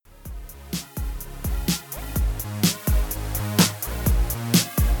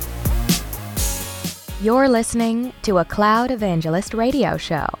You're listening to a Cloud Evangelist radio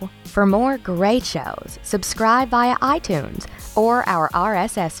show. For more great shows, subscribe via iTunes or our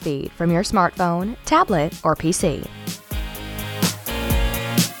RSS feed from your smartphone, tablet, or PC.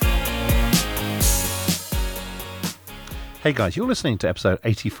 Hey guys, you're listening to episode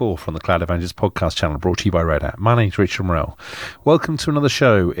 84 from the Cloud Evangelist podcast channel, brought to you by Red Hat. My name's Richard Morrell. Welcome to another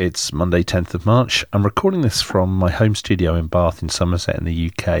show. It's Monday 10th of March. I'm recording this from my home studio in Bath in Somerset in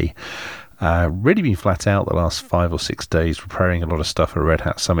the UK. Really been flat out the last 5 or 6 days, preparing a lot of stuff for Red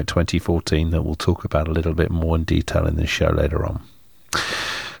Hat Summit 2014 that we'll talk about a little bit more in detail in this show later on.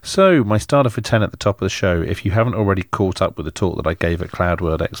 So, my starter for 10 at the top of the show. If you haven't already caught up with the talk that I gave at Cloud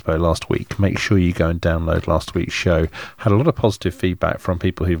World Expo last week, make sure you go and download last week's show. Had a lot of positive feedback from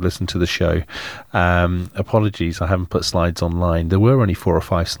people who've listened to the show. Apologies, I haven't put slides online. There were only 4 or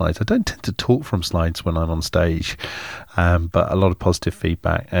 5 slides. I don't tend to talk from slides when I'm on stage, but a lot of positive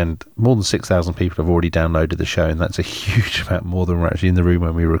feedback, and more than 6,000 people have already downloaded the show, and that's a huge amount more than were actually in the room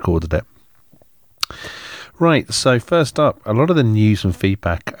when we recorded it. Right, so first up, a lot of the news and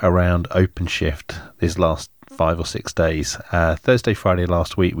feedback around OpenShift these last 5 or 6 days. Thursday, Friday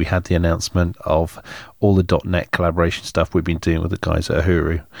last week, we had the announcement of all the .NET collaboration stuff we've been doing with the guys at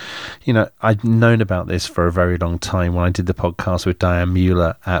Uhuru. You know, I'd known about this for a very long time. When I did the podcast with Diane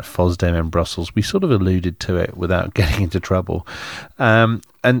Mueller at FOSDEM in Brussels, we sort of alluded to it without getting into trouble.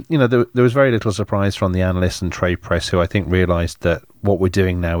 And, you know, there was very little surprise from the analysts and trade press, who I think realised that what we're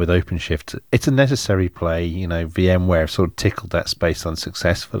doing now with OpenShift, it's a necessary play. You know, VMware sort of tickled that space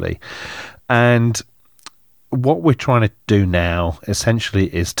unsuccessfully. And what we're trying to do now essentially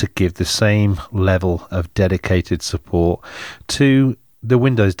is to give the same level of dedicated support to the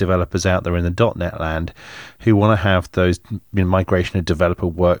Windows developers out there in the .NET land who want to have those migration of developer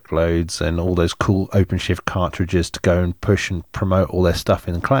workloads and all those cool OpenShift cartridges to go and push and promote all their stuff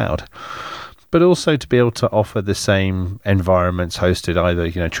in the cloud. But also to be able to offer the same environments hosted either,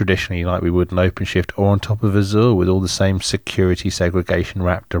 you know, traditionally like we would in OpenShift, or on top of Azure with all the same security segregation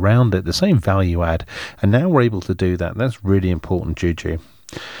wrapped around it, the same value add. And now we're able to do that. And that's really important juju.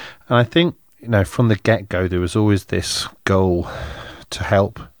 And I think, you know, from the get-go, there was always this goal to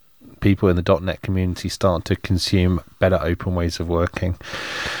help people in the .NET community start to consume better open ways of working.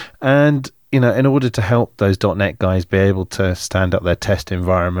 And, you know, in order to help those .NET guys be able to stand up their test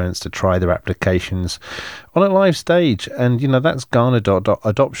environments, to try their applications on a live stage. And, you know, that's garnered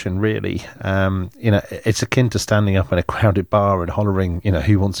adoption, really. You know, it's akin to standing up in a crowded bar and hollering, you know,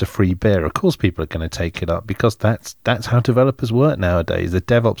 who wants a free beer? Of course people are going to take it up, because that's how developers work nowadays. The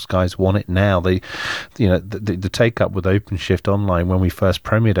DevOps guys want it now. The take up with OpenShift Online when we first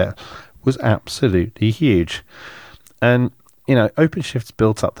premiered it was absolutely huge. And, you know, OpenShift's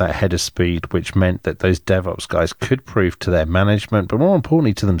built up that head of speed, which meant that those DevOps guys could prove to their management, but more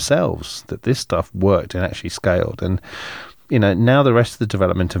importantly to themselves, that this stuff worked and actually scaled. And, you know, now the rest of the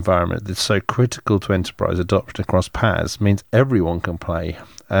development environment that's so critical to enterprise adoption across PaaS means everyone can play.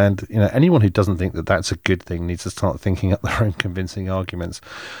 And, you know, anyone who doesn't think that that's a good thing needs to start thinking up their own convincing arguments.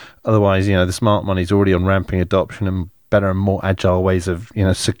 Otherwise, you know, the smart money's already on ramping adoption and better and more agile ways of, you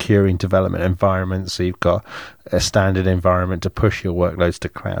know, securing development environments. So you've got a standard environment to push your workloads to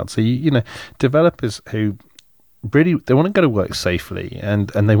cloud. So you know, developers who really, they want to go to work safely and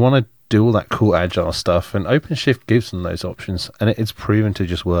they want to do all that cool agile stuff, and OpenShift gives them those options, and it's proven to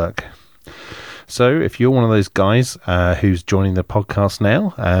just work. So if you're one of those guys who's joining the podcast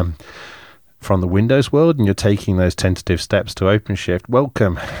now from the Windows world, and you're taking those tentative steps to OpenShift,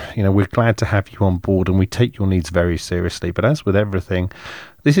 welcome. You know, we're glad to have you on board, and we take your needs very seriously. But as with everything,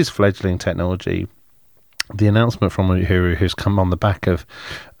 this is fledgling technology. The announcement from Uhuru has come on the back of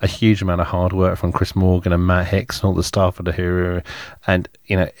a huge amount of hard work from Chris Morgan and Matt Hicks and all the staff at Uhuru, and,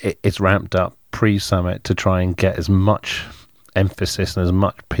 you know, it's ramped up pre-summit to try and get as much emphasis and as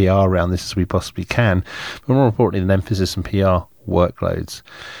much PR around this as we possibly can, but more importantly than emphasis and PR, workloads.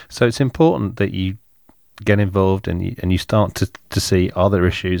 So it's important that you get involved and you start to see other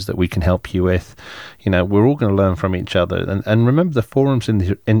issues that we can help you with. You know, we're all going to learn from each other, and remember, the forums in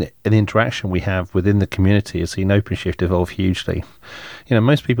the interaction we have within the community has seen OpenShift evolve hugely. You know,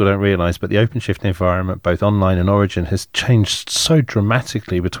 most people don't realize, but the OpenShift environment, both online and Origin, has changed so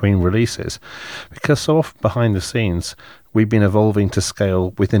dramatically between releases, because so often behind the scenes we've been evolving to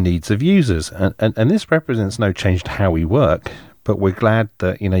scale with the needs of users, and this represents no change to how we work. But we're glad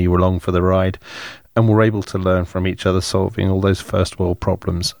that, you know, you were along for the ride, and we're able to learn from each other, solving all those first world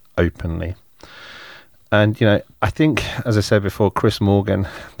problems openly. And, I think, as I said before, Chris Morgan,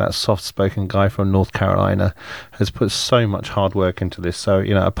 that soft-spoken guy from North Carolina, has put so much hard work into this. So,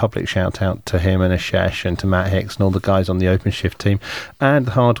 a public shout-out to him and Ashesh and to Matt Hicks and all the guys on the OpenShift team and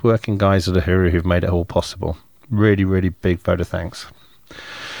the hard-working guys at Uhuru who've made it all possible. Really, really big vote of thanks.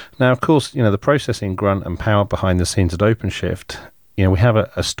 Now, of course, the processing grunt and power behind the scenes at OpenShift, we have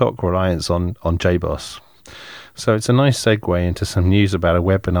a stock reliance on JBoss. So it's a nice segue into some news about a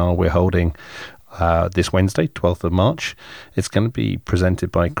webinar we're holding this Wednesday, 12th of March. It's going to be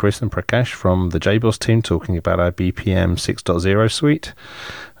presented by Chris and Prakash from the JBoss team, talking about our BPM 6.0 suite.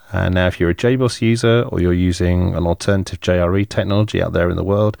 And now if you're a JBoss user, or you're using an alternative JRE technology out there in the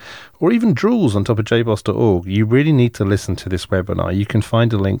world, or even Drools on top of jboss.org, you really need to listen to this webinar. You can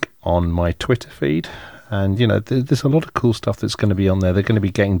find a link on my Twitter feed. And, there's a lot of cool stuff that's going to be on there. They're going to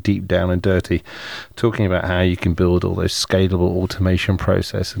be getting deep down and dirty, talking about how you can build all those scalable automation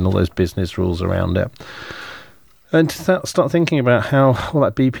processes and all those business rules around it. And to start thinking about how all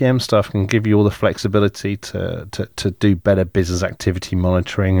that BPM stuff can give you all the flexibility to do better business activity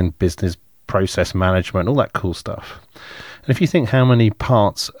monitoring and business process management, all that cool stuff. And if you think how many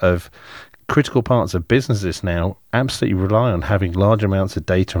critical parts of businesses now absolutely rely on having large amounts of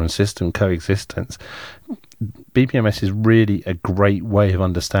data and system coexistence, BPMS is really a great way of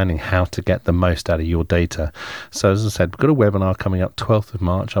understanding how to get the most out of your data. So as I said, we've got a webinar coming up 12th of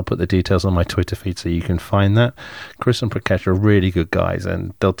March. I'll put the details on my Twitter feed so you can find that. Chris and Prakash are really good guys,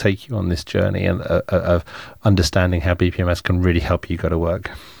 and they'll take you on this journey of understanding how BPMS can really help you go to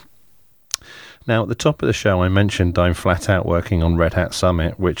work. Now, at the top of the show, I mentioned I'm flat out working on Red Hat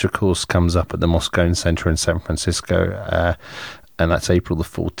Summit, which, of course, comes up at the Moscone Center in San Francisco, and that's April the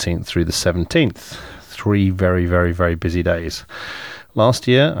 14th through the 17th. 3 very, very, very busy days. Last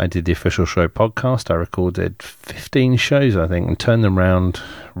year, I did the official show podcast. I recorded 15 shows, I think, and turned them around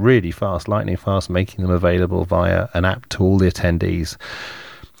really fast, lightning fast, making them available via an app to all the attendees.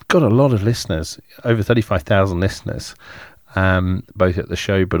 Got a lot of listeners, over 35,000 listeners. Both at the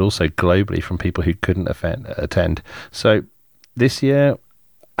show but also globally from people who couldn't attend. So this year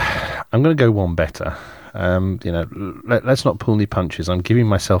I'm going to go one better. Let's not pull any punches. I'm giving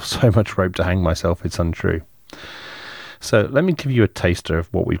myself so much rope to hang myself, it's untrue. So let me give you a taster of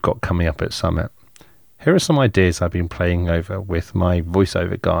what we've got coming up at Summit. Here are some ideas I've been playing over with my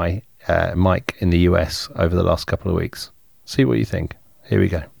voiceover guy Mike in the US over the last couple of weeks. See what you think. Here we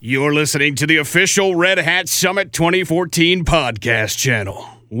go. You're listening to the official Red Hat Summit 2014 podcast channel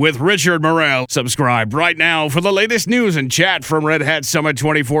with Richard Morrell. Subscribe right now for the latest news and chat from Red Hat Summit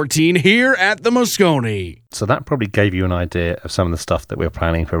 2014 here at the Moscone. So that probably gave you an idea of some of the stuff that we're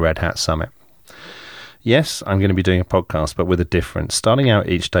planning for Red Hat Summit. Yes, I'm going to be doing a podcast, but with a difference. Starting out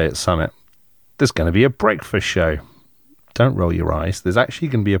each day at Summit, there's going to be a breakfast show. Don't roll your eyes. There's actually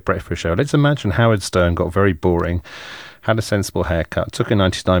going to be a breakfast show. Let's imagine Howard Stern got very boring, had a sensible haircut, took a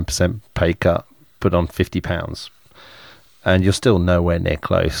 99% pay cut, put on 50 pounds, and you're still nowhere near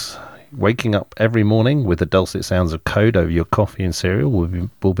close. Waking up every morning with the dulcet sounds of code over your coffee and cereal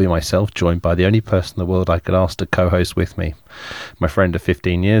will be myself, joined by the only person in the world I could ask to co-host with me. My friend of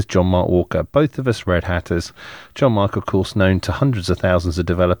 15 years, John Mark Walker, both of us Red Hatters. John Mark, of course, known to hundreds of thousands of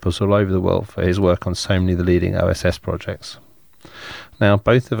developers all over the world for his work on so many of the leading OSS projects. Now,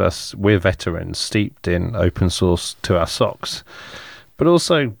 both of us, we're veterans, steeped in open source to our socks, but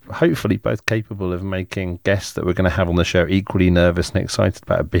also hopefully both capable of making guests that we're going to have on the show equally nervous and excited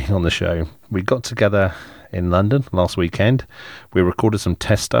about being on the show. We got together in London last weekend. We recorded some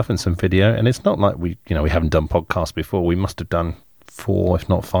test stuff and some video, and it's not like we haven't done podcasts before. We must have done 4, if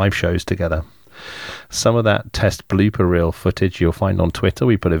not 5 shows together. Some of that test blooper reel footage you'll find on Twitter.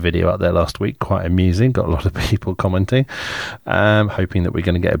 We put a video out there last week, quite amusing, got a lot of people commenting, hoping that we're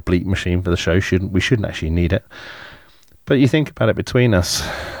going to get a bleep machine for the show. We shouldn't actually need it. But you think about it, between us,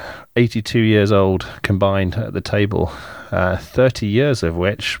 82 years old combined at the table, 30 years of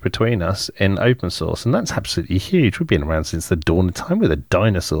which between us in open source, and that's absolutely huge. We've been around since the dawn of time with the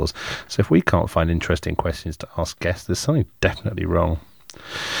dinosaurs. So if we can't find interesting questions to ask guests, there's something definitely wrong.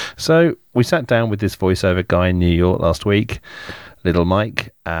 So we sat down with this voiceover guy in New York last week, Little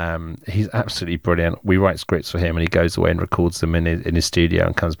Mike. He's absolutely brilliant. We write scripts for him and he goes away and records them in his studio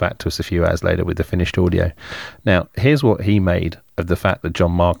and comes back to us a few hours later with the finished audio. Now, here's what he made of the fact that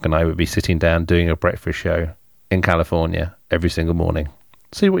John Mark and I would be sitting down doing a breakfast show in California every single morning.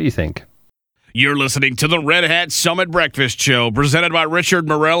 See what you think. You're listening to the Red Hat Summit Breakfast Show, presented by Richard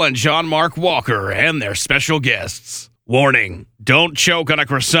Morrell and John Mark Walker and their special guests. Warning, don't choke on a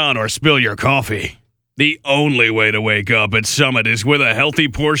croissant or spill your coffee. The only way to wake up at Summit is with a healthy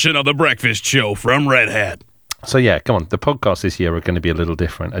portion of the breakfast show from Red Hat. So yeah, come on. The podcasts this year are going to be a little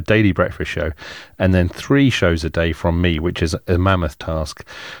different. A daily breakfast show, and then 3 shows a day from me, which is a mammoth task.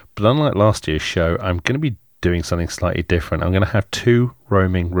 But unlike last year's show, I'm going to be doing something slightly different. I'm going to have 2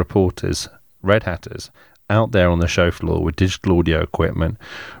 roaming reporters, Red Hatters, out there on the show floor with digital audio equipment,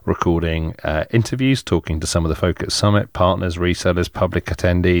 recording interviews, talking to some of the folk at Summit, partners, resellers, public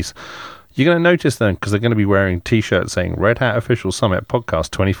attendees. You're going to notice them because they're going to be wearing T-shirts saying Red Hat Official Summit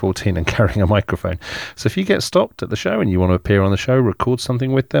Podcast 2014 and carrying a microphone. So if you get stopped at the show and you want to appear on the show, record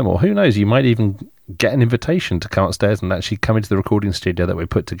something with them, or who knows, you might even get an invitation to come upstairs and actually come into the recording studio that we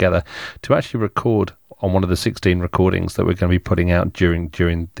put together to actually record on one of the 16 recordings that we're going to be putting out during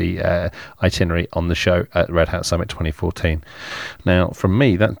the itinerary on the show at Red Hat Summit 2014. Now, from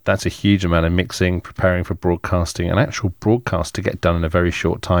me, that's a huge amount of mixing, preparing for broadcasting, an actual broadcast to get done in a very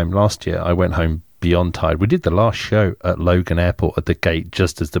short time. Last year, I went home beyond tired. We did the last show at Logan Airport at the gate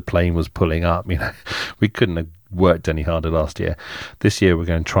just as the plane was pulling up. We couldn't have worked any harder last year. This year, we're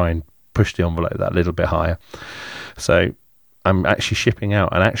going to try and push the envelope that little bit higher. So I'm actually shipping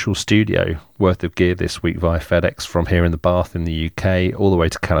out an actual studio worth of gear this week via FedEx from here in the Bath in the UK all the way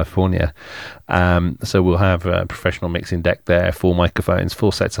to California. So we'll have a professional mixing deck there, 4 microphones,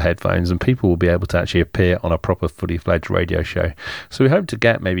 4 sets of headphones, and people will be able to actually appear on a proper fully fledged radio show. So we hope to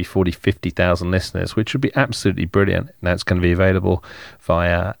get maybe 40, 50,000 listeners, which would be absolutely brilliant. Now it's going to be available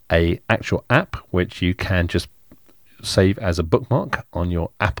via a actual app, which you can just save as a bookmark on your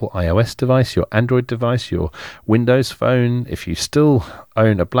Apple iOS device, your Android device, your Windows phone. If you still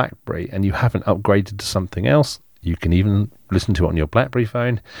own a BlackBerry and you haven't upgraded to something else, you can even listen to it on your BlackBerry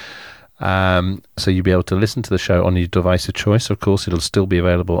phone. So you'll be able to listen to the show on your device of choice. Of course, it'll still be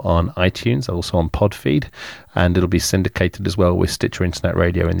available on iTunes, also on Podfeed, and it'll be syndicated as well with Stitcher Internet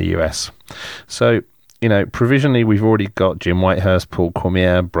Radio in the US. So, provisionally, we've already got Jim Whitehurst, Paul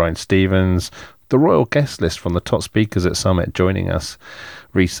Cormier, Brian Stevens, the royal guest list from the top speakers at Summit joining us,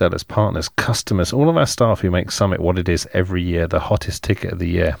 resellers, partners, customers, all of our staff who make Summit what it is every year, the hottest ticket of the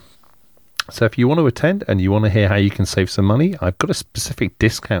year. So if you want to attend and you want to hear how you can save some money, I've got a specific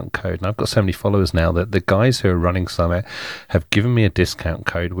discount code, and I've got so many followers now that the guys who are running Summit have given me a discount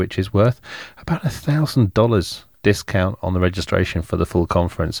code which is worth about $1,000 discount on the registration for the full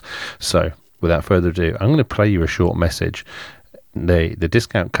conference. So without further ado, I'm going to play you a short message. The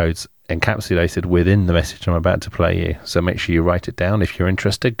discount code's encapsulated within the message I'm about to play you, so make sure you write it down. If you're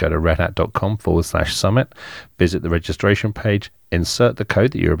interested, go to redhat.com/summit, visit the registration page, insert the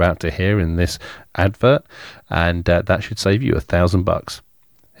code that you're about to hear in this advert, and that should save you $1,000.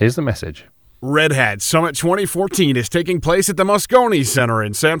 Here's the message. Red Hat Summit 2014 is taking place at the Moscone Center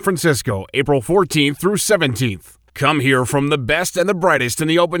in San Francisco, April 14th through 17th. Come hear from the best and the brightest in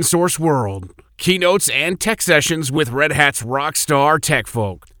the open source world. Keynotes and tech sessions with Red Hat's rockstar tech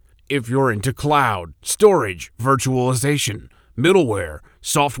folk. If you're into cloud, storage, virtualization, middleware,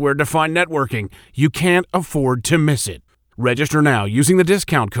 software-defined networking, you can't afford to miss it. Register now using the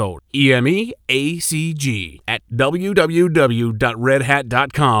discount code EMEACG at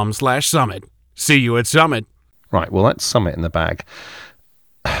www.redhat.com/summit. See you at Summit. Right, well, that's Summit in the bag.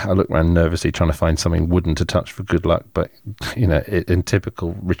 I look around nervously trying to find something wooden to touch for good luck, but, in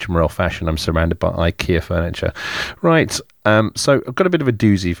typical Richard Morrell fashion, I'm surrounded by IKEA furniture. Right, so I've got a bit of a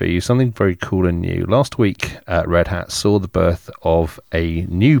doozy for you, something very cool and new. Last week, Red Hat saw the birth of a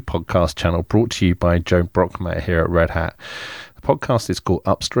new podcast channel brought to you by Joe Brockmeyer here at Red Hat. The podcast is called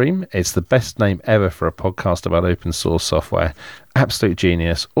Upstream. It's the best name ever for a podcast about open source software. Absolute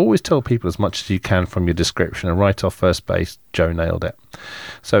genius. Always tell people as much as you can from your description, and right off first base, Joe nailed it.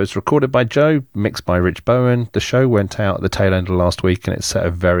 So it's recorded by Joe, mixed by Rich Bowen. The show went out at the tail end of last week, and it set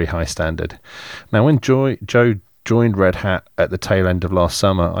a very high standard. Now, when Joe joined Red Hat at the tail end of last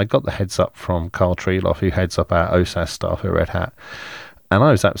summer, I got the heads up from Carl Treloff, who heads up our OSAS staff at Red Hat. And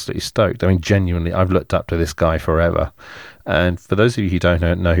I was absolutely stoked. I mean, genuinely, I've looked up to this guy forever. And for those of you who don't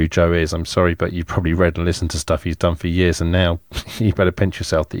know who Joe is, I'm sorry, but you've probably read and listened to stuff he's done for years, and now you better pinch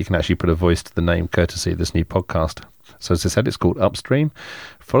yourself that you can actually put a voice to the name courtesy of this new podcast. So as I said, it's called Upstream.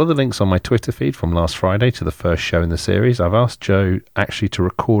 Follow the links on my Twitter feed from last Friday to the first show in the series. I've asked Joe actually to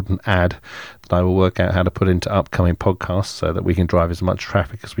record an ad that I will work out how to put into upcoming podcasts so that we can drive as much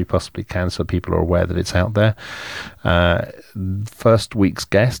traffic as we possibly can so people are aware that it's out there. Last week's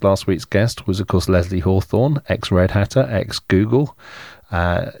guest was, of course, Leslie Hawthorne, ex-Red Hatter, ex-Google.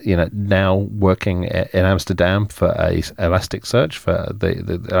 Now working in Amsterdam for Elasticsearch, for the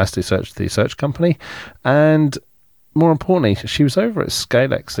Elasticsearch, the search company. And more importantly, she was over at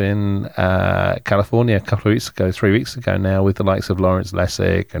Scalex in California a couple of weeks ago, 3 weeks ago now, with the likes of Lawrence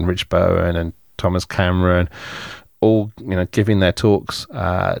Lessig and Rich Bowen and Thomas Cameron, all giving their talks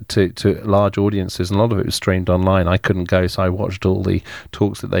to large audiences, and a lot of it was streamed online. I couldn't go, so I watched all the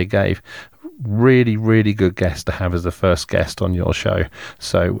talks that they gave. Really, really good guest to have as the first guest on your show.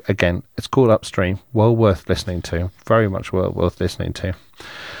 So again, it's called Upstream. Well worth listening to. Very much well worth listening to.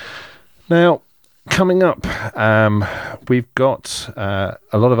 Now, coming up, we've got a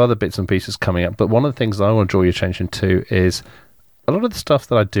lot of other bits and pieces coming up, but one of the things that I want to draw your attention to is a lot of the stuff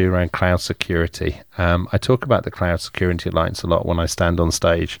that I do around cloud security. I talk about the Cloud Security Alliance a lot when I stand on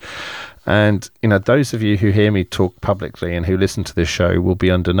stage. And, those of you who hear me talk publicly and who listen to this show will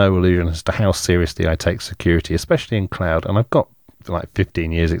be under no illusion as to how seriously I take security, especially in cloud. And I've got like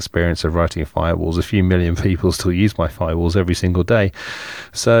 15 years experience of writing firewalls. A few million people still use my firewalls every single day.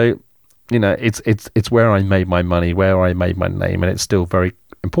 So, it's where I made my money, where I made my name, and it's still very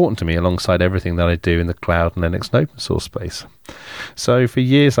important to me alongside everything that I do in the cloud and Linux and open source space. So for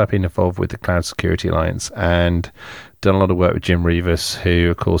years I've been involved with the Cloud Security Alliance and done a lot of work with Jim Reavis,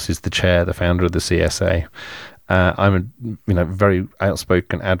 who of course is the founder of the CSA. I'm a very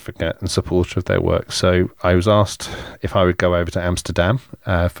outspoken advocate and supporter of their work. So I was asked if I would go over to Amsterdam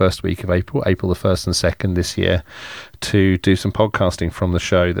first week of April the 1st and 2nd this year, to do some podcasting from the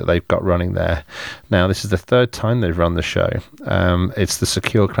show that they've got running there. Now, this is the third time they've run the show. It's the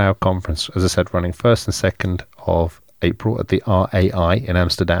Secure Cloud Conference, as I said, running 1st and 2nd of April at the RAI in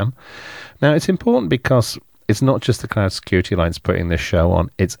Amsterdam. Now, it's important because it's not just the Cloud Security Alliance putting this show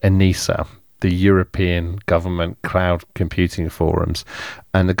on, it's ENISA, the European Government Cloud Computing Forums,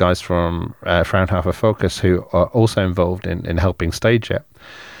 and the guys from Fraunhofer Focus, who are also involved in helping stage it.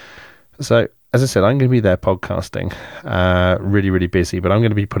 So, as I said, I'm going to be there podcasting, really, really busy, but I'm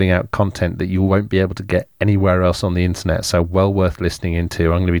going to be putting out content that you won't be able to get anywhere else on the internet, so well worth listening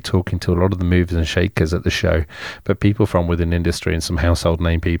into. I'm going to be talking to a lot of the movers and shakers at the show, but people from within industry and some household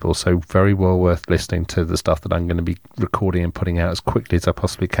name people, so very well worth listening to the stuff that I'm going to be recording and putting out as quickly as I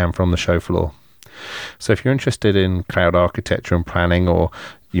possibly can from the show floor. So if you're interested in cloud architecture and planning, or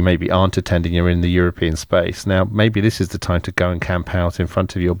you maybe aren't attending, you're in the European space, now maybe this is the time to go and camp out in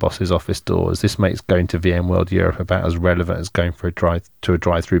front of your boss's office doors. This makes going to VMworld Europe about as relevant as going for a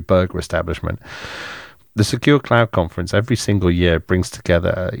drive-through burger establishment. The Secure Cloud Conference every single year brings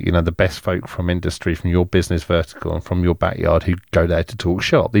together, the best folk from industry, from your business vertical and from your backyard, who go there to talk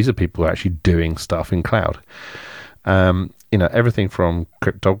shop. These are people who are actually doing stuff in cloud. Everything from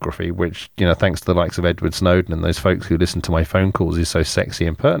cryptography, which, thanks to the likes of Edward Snowden and those folks who listen to my phone calls, is so sexy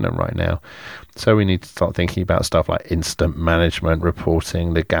and pertinent right now. So we need to start thinking about stuff like incident management,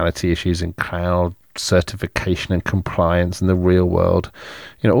 reporting, legality issues in cloud, certification and compliance in the real world.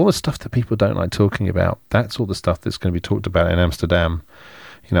 All the stuff that people don't like talking about. That's all the stuff that's going to be talked about in Amsterdam.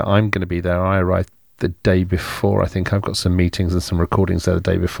 I'm going to be there. I arrived the day before. I think I've got some meetings and some recordings there the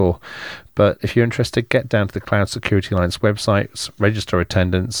day before. But if you're interested, get down to the Cloud Security Alliance website, register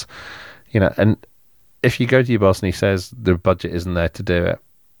attendance, and if you go to your boss and he says the budget isn't there to do it,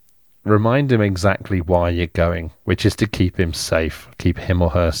 remind him exactly why you're going, which is to keep him safe, keep him or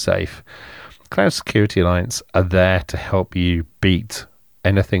her safe. Cloud Security Alliance are there to help you beat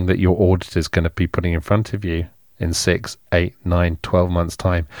anything that your auditor is going to be putting in front of you in 6, 8, 9, 12 months'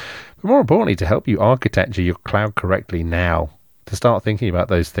 time. But more importantly, to help you architecture your cloud correctly now, to start thinking about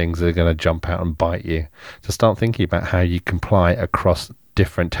those things that are going to jump out and bite you, to start thinking about how you comply across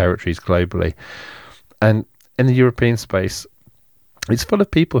different territories globally. And in the European space, it's full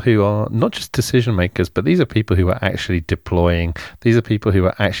of people who are not just decision makers, but these are people who are actually deploying. These are people who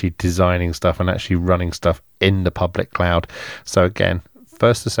are actually designing stuff and actually running stuff in the public cloud. So again,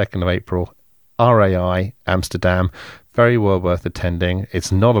 1st to 2nd of April, RAI, Amsterdam, very well worth attending.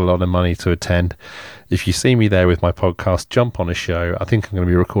 It's not a lot of money to attend. If you see me there with my podcast, jump on a show. I think I'm going to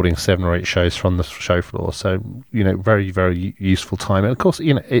be recording 7 or 8 shows from the show floor. So, very, very useful time. And of course,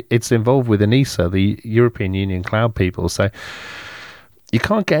 it's involved with ENISA, the European Union cloud people. So you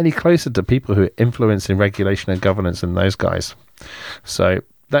can't get any closer to people who are influencing regulation and governance than those guys. So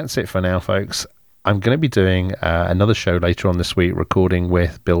that's it for now, folks. I'm going to be doing another show later on this week, recording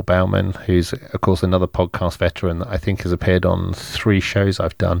with Bill Bauman, who's, of course, another podcast veteran that I think has appeared on 3 shows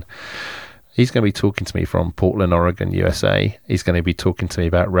I've done. He's going to be talking to me from Portland, Oregon, USA. He's going to be talking to me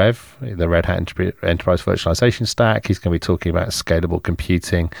about REV, the Red Hat Enterprise Virtualization Stack. He's going to be talking about scalable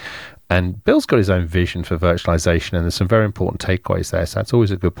computing. And Bill's got his own vision for virtualization, and there's some very important takeaways there. So that's always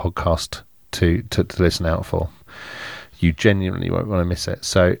a good podcast to listen out for. You genuinely won't want to miss it.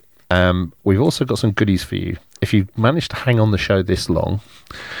 So we've also got some goodies for you. If you managed to hang on the show this long,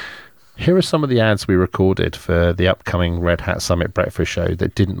 here are some of the ads we recorded for the upcoming Red Hat Summit Breakfast Show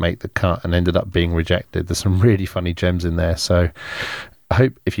that didn't make the cut and ended up being rejected. There's some really funny gems in there. So I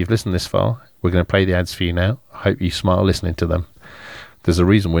hope if you've listened this far, we're going to play the ads for you now. I hope you smile listening to them. There's a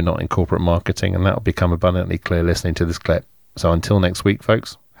reason we're not in corporate marketing, and that will become abundantly clear listening to this clip. So until next week,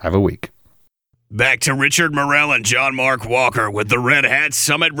 folks, have a week. Back to Richard Morrell and John Mark Walker with the Red Hat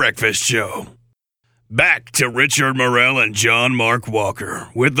Summit Breakfast Show. Back to Richard Morrell and John Mark Walker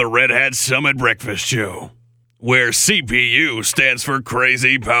with the Red Hat Summit Breakfast Show, where CPU stands for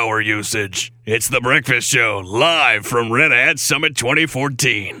crazy power usage. It's the Breakfast Show, live from Red Hat Summit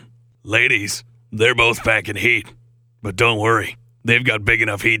 2014. Ladies, they're both packing heat, but don't worry, they've got big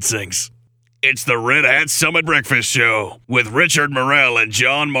enough heat sinks. It's the Red Hat Summit Breakfast Show with Richard Morrell and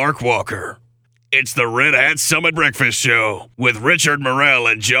John Mark Walker. It's the Red Hat Summit Breakfast Show with Richard Morrell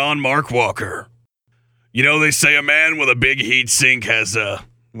and John Mark Walker. You know, they say a man with a big heat sink has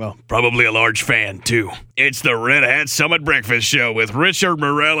probably a large fan, too. It's the Red Hat Summit Breakfast Show with Richard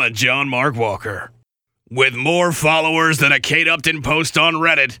Morrell and John Mark Walker. With more followers than a Kate Upton post on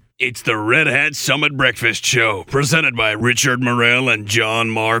Reddit, it's the Red Hat Summit Breakfast Show, presented by Richard Morrell and John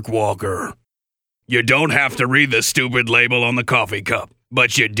Mark Walker. You don't have to read the stupid label on the coffee cup,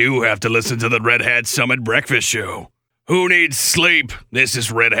 but you do have to listen to the Red Hat Summit Breakfast Show. Who needs sleep? This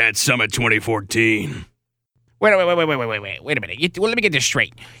is Red Hat Summit 2014. Wait a minute. Let me get this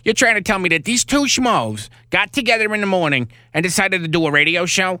straight. You're trying to tell me that these two schmoes got together in the morning and decided to do a radio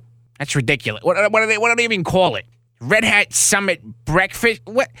show? That's ridiculous. What do they even call it? Red Hat Summit Breakfast?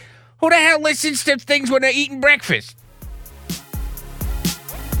 What? Who the hell listens to things when they're eating breakfast?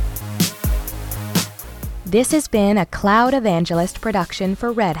 This has been a Cloud Evangelist production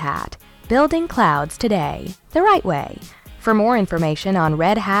for Red Hat. Building clouds today, the right way. For more information on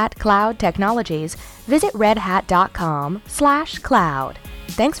Red Hat Cloud Technologies, visit redhat.com/cloud.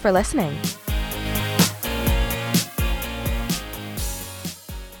 Thanks for listening.